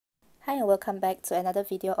Hi and welcome back to another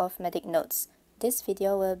video of Medic Notes. This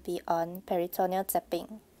video will be on peritoneal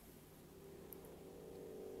tapping.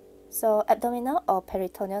 So abdominal or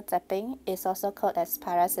peritoneal tapping is also called as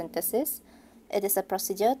paracentesis. It is a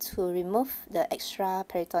procedure to remove the extra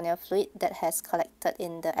peritoneal fluid that has collected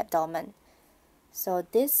in the abdomen. So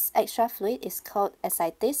this extra fluid is called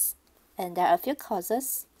ascites, and there are a few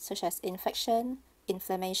causes such as infection,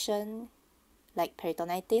 inflammation like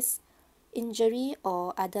peritonitis, injury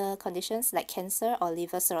or other conditions like cancer or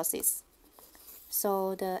liver cirrhosis.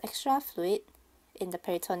 So the extra fluid in the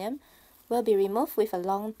peritoneum will be removed with a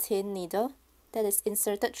long thin needle that is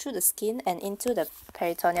inserted through the skin and into the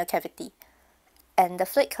peritoneal cavity. And the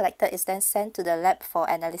fluid collected is then sent to the lab for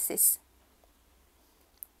analysis.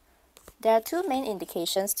 There are two main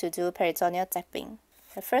indications to do peritoneal tapping.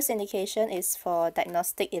 The first indication is for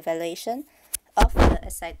diagnostic evaluation of the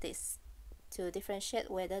ascites, to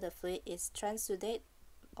differentiate whether the fluid is transudate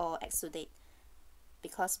or exudate,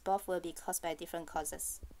 because both will be caused by different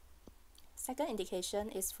causes. Second indication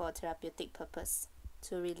is for therapeutic purpose,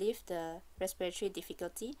 to relieve the respiratory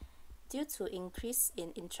difficulty due to increase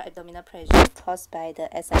in intra-abdominal pressure caused by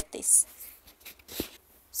the ascites.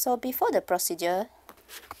 So before the procedure,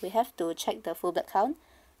 we have to check the full blood count,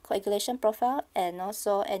 coagulation profile, and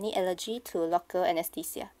also any allergy to local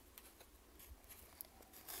anesthesia.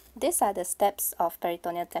 These are the steps of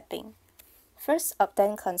peritoneal tapping. First,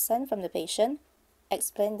 obtain consent from the patient,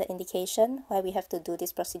 explain the indication why we have to do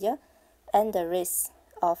this procedure, and the risk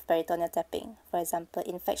of peritoneal tapping, for example,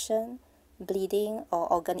 infection, bleeding,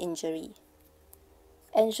 or organ injury.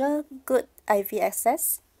 Ensure good IV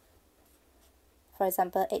access, for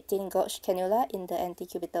example, 18-gauge cannula in the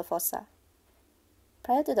antecubital fossa.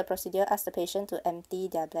 Prior to the procedure, ask the patient to empty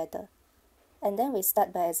their bladder. And then we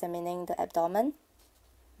start by examining the abdomen,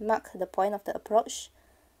 mark the point of the approach,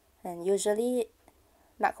 and usually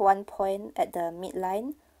mark one point at the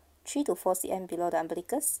midline, 3 to 4 cm below the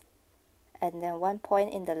umbilicus, and then one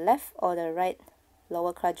point in the left or the right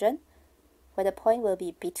lower quadrant, where the point will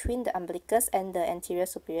be between the umbilicus and the anterior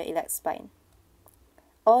superior iliac spine,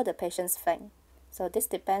 or the patient's flank. So this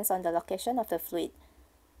depends on the location of the fluid,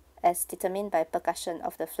 as determined by percussion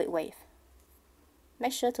of the fluid wave.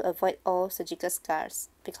 Make sure to avoid all surgical scars,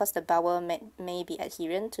 because the bowel may be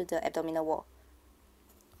adherent to the abdominal wall.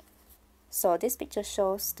 So this picture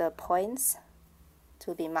shows the points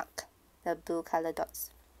to be marked, the blue color dots.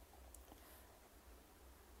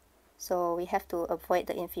 So we have to avoid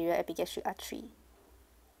the inferior epigastric artery.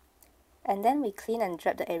 And then we clean and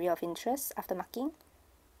drape the area of interest after marking.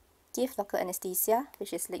 Give local anesthesia,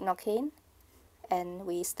 which is lignocaine, and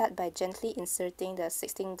we start by gently inserting the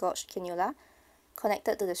 16-gauge cannula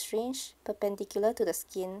connected to the syringe, perpendicular to the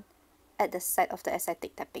skin at the site of the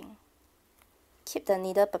ascitic tapping. Keep the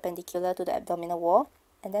needle perpendicular to the abdominal wall,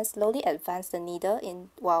 and then slowly advance the needle in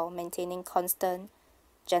while maintaining constant,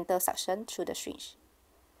 gentle suction through the syringe.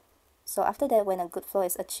 So after that, when a good flow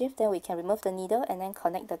is achieved, then we can remove the needle and then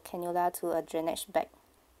connect the cannula to a drainage bag.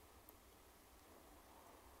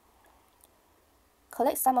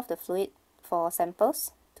 Collect some of the fluid for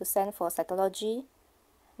samples to send for cytology,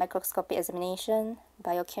 microscopic examination,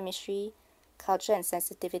 biochemistry, culture and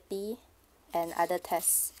sensitivity, and other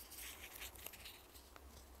tests.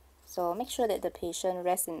 So make sure that the patient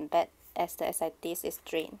rests in bed as the ascites is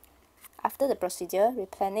drained. After the procedure,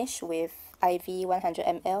 replenish with IV 100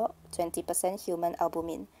 ml 20% human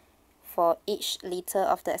albumin for each liter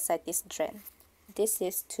of the ascites drain. This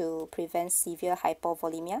is to prevent severe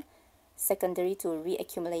hypovolemia secondary to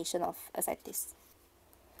reaccumulation of ascites.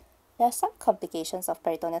 There are some complications of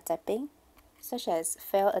peritoneal tapping, such as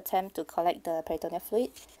failed attempt to collect the peritoneal fluid,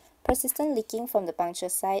 persistent leaking from the puncture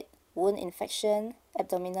site, wound infection,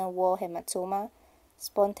 abdominal wall hematoma,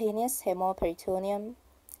 spontaneous hemoperitoneum,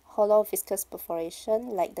 hollow viscous perforation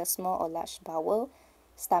like the small or large bowel,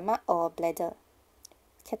 stomach or bladder,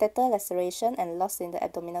 catheter laceration and loss in the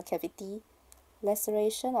abdominal cavity,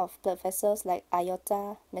 laceration of blood vessels like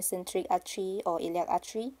aorta, mesenteric artery or iliac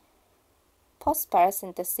artery,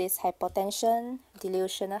 post-paracentesis hypotension,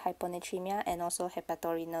 delusional hyponatremia, and also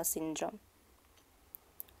hepatorenal syndrome.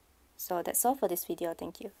 So that's all for this video.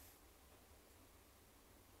 Thank you.